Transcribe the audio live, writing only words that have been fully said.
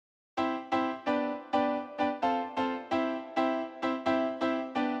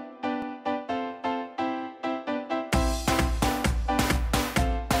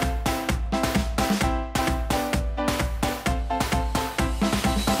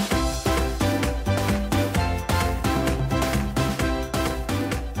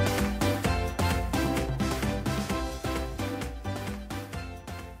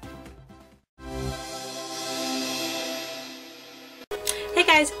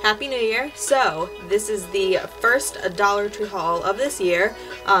guys, Happy New Year! So, this is the first Dollar Tree haul of this year.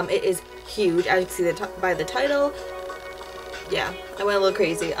 It is huge, as you can see by the title. Yeah, I went a little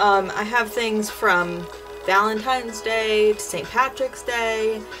crazy. I have things from Valentine's Day to St. Patrick's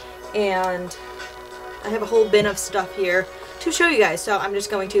Day, and I have a whole bin of stuff here to show you guys, so I'm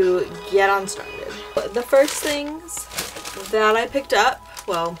just going to get on started. The first things that I picked up,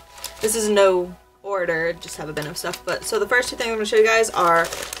 well, this is no order, just have a bin of stuff, but so the first two things I'm going to show you guys are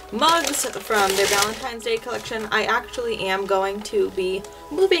mugs from their Valentine's Day collection. I actually am going to be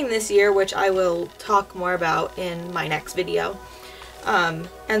moving this year, which I will talk more about in my next video.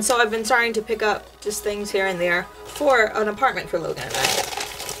 And so I've been starting to pick up just things here and there for an apartment for Logan and I.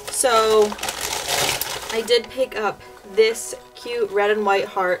 So I did pick up this cute red and white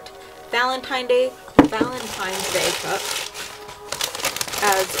heart Valentine's Day cup,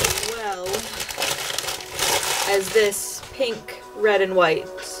 as well as this pink, red, and white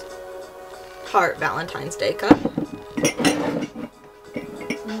heart Valentine's Day cup.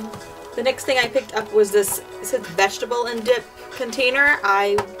 The next thing I picked up was this, it says vegetable and dip container.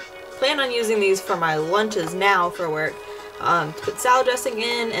 I plan on using these for my lunches now for work, to put salad dressing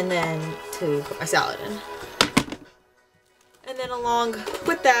in and then to put my salad in. And then along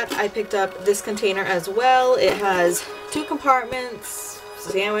with that, I picked up this container as well. It has two compartments,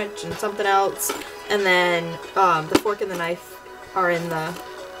 sandwich and something else, and then the fork and the knife are in the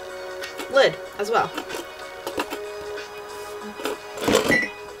lid as well.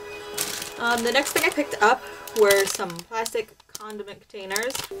 The next thing I picked up were some plastic condiment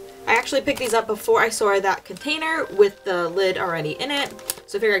containers. I actually picked these up before I saw that container with the lid already in it,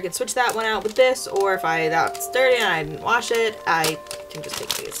 so I figured I could switch that one out with this, or if that's dirty and I didn't wash it, I can just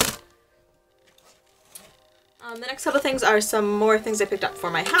take these. The next couple things are some more things I picked up for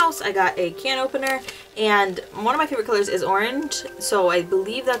my house. I got a can opener, and one of my favorite colors is orange, so I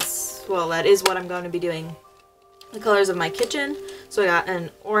believe that is what I'm going to be doing the colors of my kitchen. So I got an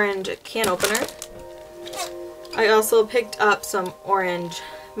orange can opener. I also picked up some orange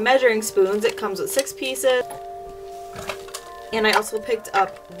measuring spoons. It comes with 6 pieces. And I also picked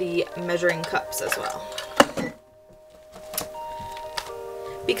up the measuring cups as well.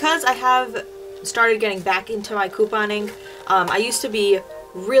 Because I have started getting back into my couponing, I used to be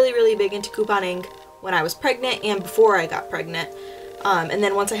really big into couponing when I was pregnant and before I got pregnant. And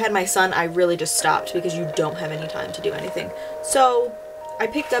then once I had my son, I really just stopped because you don't have any time to do anything. So I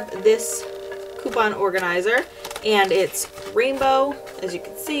picked up this coupon organizer, and it's rainbow, as you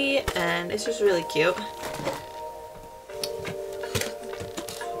can see, and it's just really cute.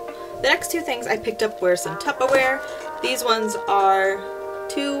 The next two things I picked up were some Tupperware. These ones are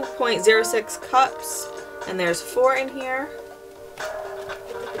 2.06 cups, and there's 4 in here.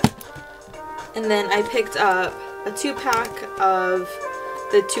 And then I picked up a 2-pack of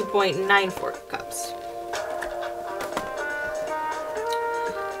the 2.94 cups.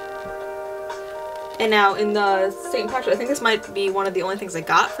 And now in the St. Patrick's, I think this might be one of the only things I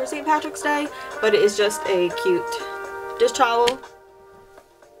got for St. Patrick's Day, but it is just a cute dish towel.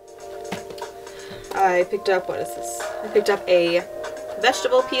 I picked up, what is this? I picked up a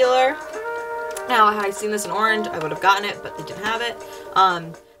vegetable peeler. Now, had I seen this in orange, I would have gotten it, but they didn't have it.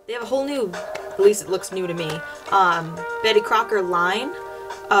 They have a whole new, at least it looks new to me, Betty Crocker line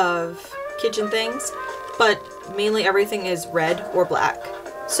of kitchen things, but mainly everything is red or black,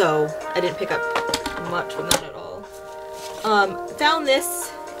 so I didn't pick up much from that at all. Found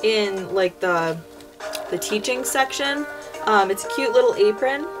this in like the teaching section. It's a cute little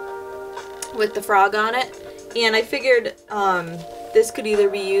apron with the frog on it, and I figured this could either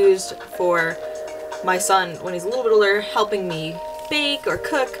be used for my son when he's a little bit older, helping me bake or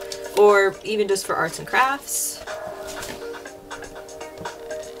cook, or even just for arts and crafts.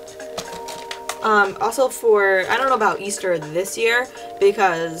 Also for, I don't know about Easter this year,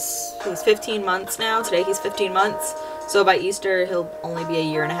 because he's 15 months now. Today he's 15 months, so by Easter he'll only be a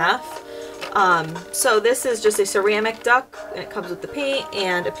year and a half. So this is just a ceramic duck, and it comes with the paint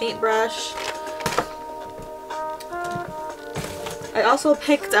and a paintbrush. I also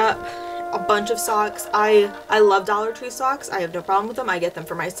picked up a bunch of socks. I love Dollar Tree socks. I have no problem with them. I get them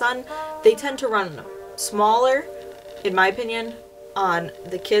for my son. They tend to run smaller, in my opinion, on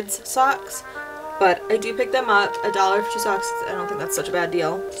the kids' socks, but I do pick them up. $1 for 2 socks, I don't think that's such a bad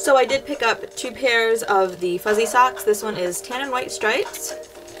deal. So I did pick up 2 pairs of the fuzzy socks. This one is tan and white stripes,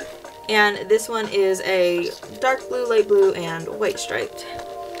 and this one is a dark blue, light blue, and white striped.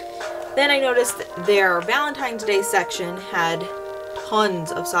 Then I noticed their Valentine's Day section had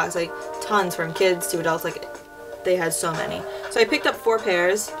tons of socks, like tons, from kids to adults. Like, they had so many. So I picked up 4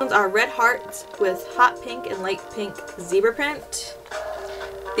 pairs. These ones are red hearts with hot pink and light pink zebra print.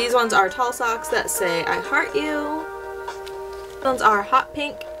 These ones are tall socks that say I heart you. These ones are hot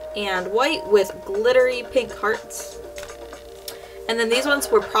pink and white with glittery pink hearts. And then these ones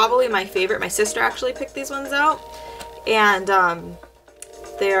were probably my favorite. My sister actually picked these ones out. And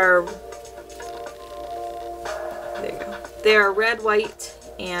they're, there you go. They're red, white,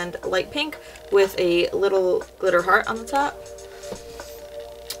 and light pink with a little glitter heart on the top.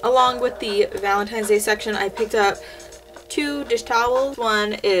 Along with the Valentine's Day section, I picked up 2 dish towels.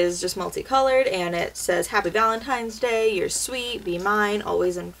 One is just multicolored and it says Happy Valentine's Day, you're sweet, be mine,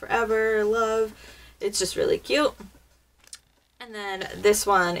 always and forever, love. It's just really cute. And then this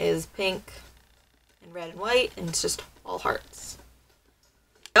one is pink and red and white, and it's just all hearts.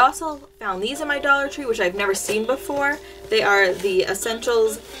 I also found these in my Dollar Tree, which I've never seen before. They are the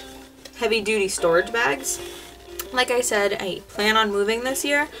Essentials heavy duty storage bags. Like I said, I plan on moving this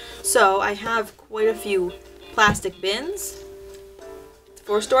year, so I have quite a few plastic bins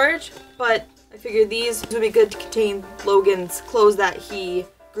for storage, but I figured these would be good to contain Logan's clothes that he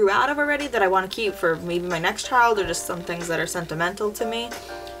grew out of already that I want to keep for maybe my next child, or just some things that are sentimental to me.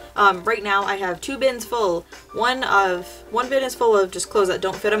 Right now I have 2 bins full. One bin is full of just clothes that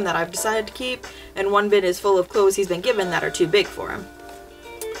don't fit him that I've decided to keep, and one bin is full of clothes he's been given that are too big for him.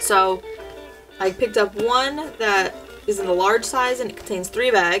 So I picked up one that is in the large size and it contains 3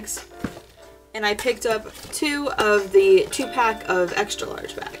 bags. And I picked up 2 of the 2-pack of extra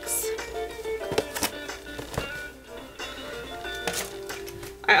large bags.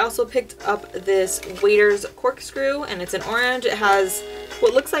 I also picked up this waiter's corkscrew, and it's in orange. It has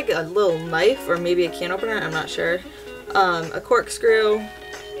what looks like a little knife or maybe a can opener, I'm not sure. A corkscrew,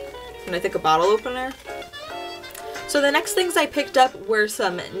 and I think a bottle opener. So the next things I picked up were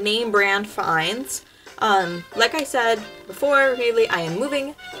some name brand finds. Like I said before, really, I am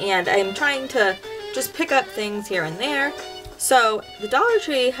moving and I am trying to just pick up things here and there. So the Dollar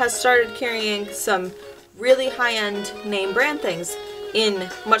Tree has started carrying some really high-end name brand things in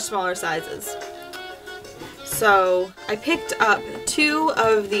much smaller sizes. So I picked up 2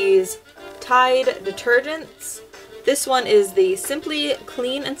 of these Tide detergents. This one is the Simply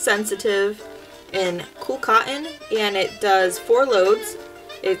Clean and Sensitive in Cool Cotton, and it does 4 loads.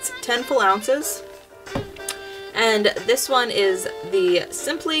 It's 10 full ounces. And this one is the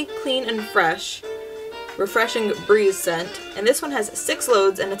Simply Clean and Fresh Refreshing Breeze scent, and this one has 6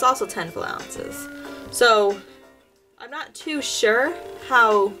 loads and it's also 10 full ounces. So I'm not too sure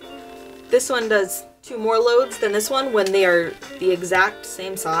how this one does 2 more loads than this one when they are the exact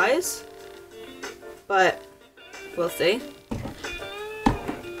same size, but we'll see.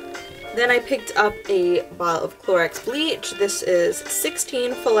 Then I picked up a bottle of Clorox bleach. This is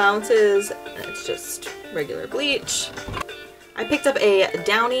 16 full ounces, and it's just regular bleach. I picked up a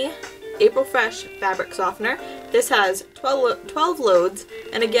Downy April Fresh fabric softener. This has 12 loads,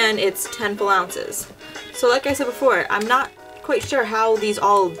 and again, it's 10 full ounces. So like I said before, I'm not quite sure how these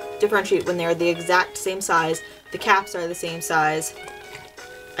all differentiate when they're the exact same size. The caps are the same size.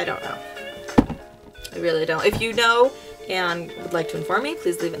 I don't know. I really don't. If you know and would like to inform me,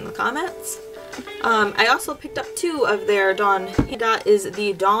 please leave it in the comments. I also picked up 2 of their Dawn. That is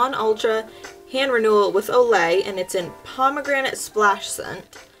the Dawn Ultra Hand Renewal with Olay, and it's in Pomegranate Splash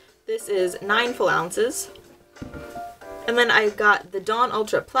scent. This is 9 full ounces. And then I got the Dawn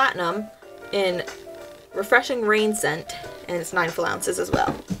Ultra Platinum in Refreshing Rain scent, and it's 9 full ounces as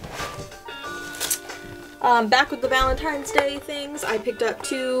well. Back with the Valentine's Day things, I picked up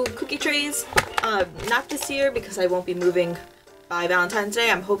 2 cookie trays. Not this year because I won't be moving by Valentine's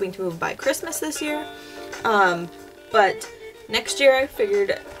Day. I'm hoping to move by Christmas this year. But next year I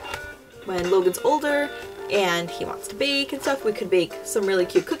figured when Logan's older and he wants to bake and stuff, we could bake some really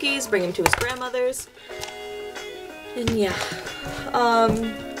cute cookies, bring him to his grandmother's. And yeah.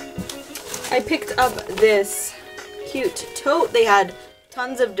 I picked up this cute tote. They had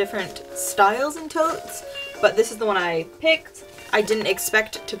tons of different styles in totes, but this is the one I picked. I didn't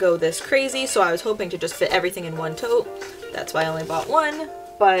expect to go this crazy, so I was hoping to just fit everything in one tote. That's why I only bought one,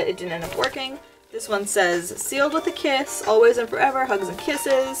 but it didn't end up working. This one says, sealed with a kiss, always and forever, hugs and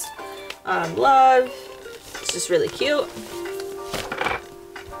kisses, love. It's just really cute.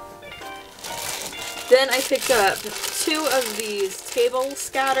 Then I picked up 2 of these table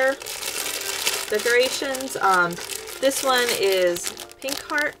scatter decorations. This one is pink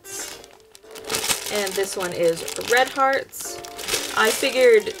hearts, and this one is red hearts. I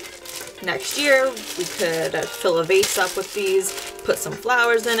figured next year we could fill a vase up with these, put some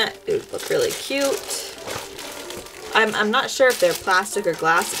flowers in it. It would look really cute. I'm not sure if they're plastic or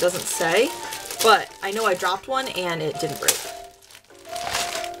glass, it doesn't say, but I know I dropped one and it didn't break.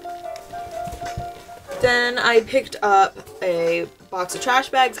 Then I picked up a box of trash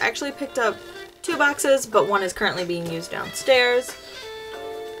bags. I actually picked up 2 boxes, but one is currently being used downstairs.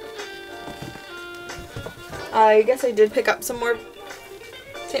 I guess I did pick up some more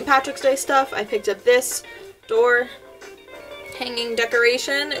St. Patrick's Day stuff. I picked up this door hanging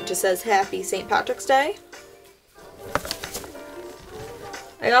decoration. It just says Happy St. Patrick's Day.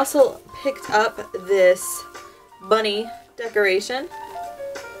 I also picked up this bunny decoration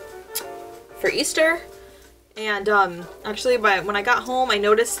for Easter. And actually when I got home I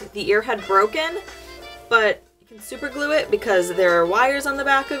noticed the ear had broken, but you can super glue it because there are wires on the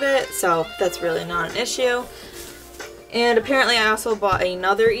back of it, so that's really not an issue. And apparently I also bought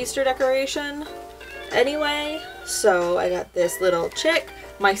another Easter decoration anyway, so I got this little chick.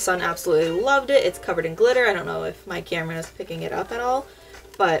 My son absolutely loved it. It's covered in glitter. I don't know if my camera is picking it up at all,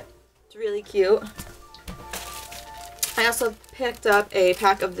 but it's really cute. I also picked up a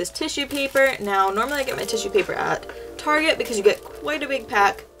pack of this tissue paper. Now, normally I get my tissue paper at Target because you get quite a big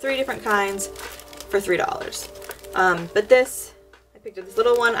pack, 3 different kinds for $3. But this, I picked up this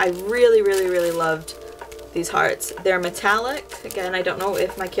little one. I really loved these hearts. They're metallic. Again, I don't know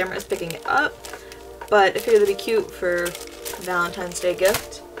if my camera is picking it up, but I figured they'd be cute for Valentine's Day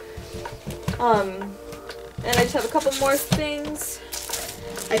gift. And I just have a couple more things.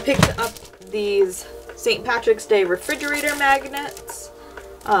 I picked up these St. Patrick's Day refrigerator magnets.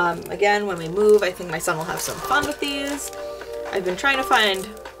 Again, when we move, I think my son will have some fun with these. I've been trying to find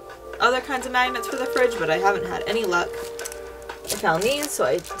other kinds of magnets for the fridge, but I haven't had any luck. I found these, so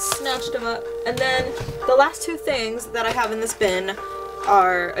I snatched them up. And then the last 2 things that I have in this bin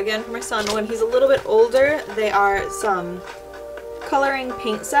are, again, for my son when he's a little bit older. They are some coloring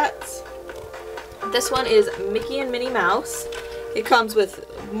paint sets. This one is Mickey and Minnie Mouse. It comes with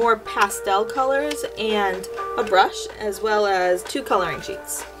more pastel colors and a brush, as well as 2 coloring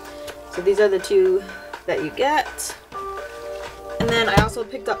sheets. So these are the 2 that you get. And then I also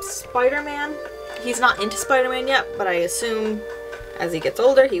picked up Spider-Man. He's not into Spider-Man yet, but I assume as he gets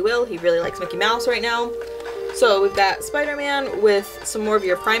older he will. He really likes Mickey Mouse right now. So we've got Spider-Man with some more of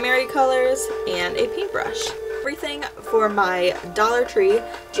your primary colors and a paintbrush. Everything for my Dollar Tree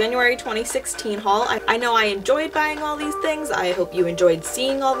January 2016 haul. I know I enjoyed buying all these things. I hope you enjoyed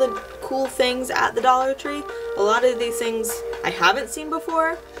seeing all the cool things at the Dollar Tree. A lot of these things I haven't seen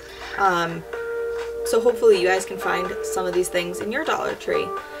before. So hopefully you guys can find some of these things in your Dollar Tree.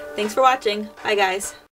 Thanks for watching. Bye guys.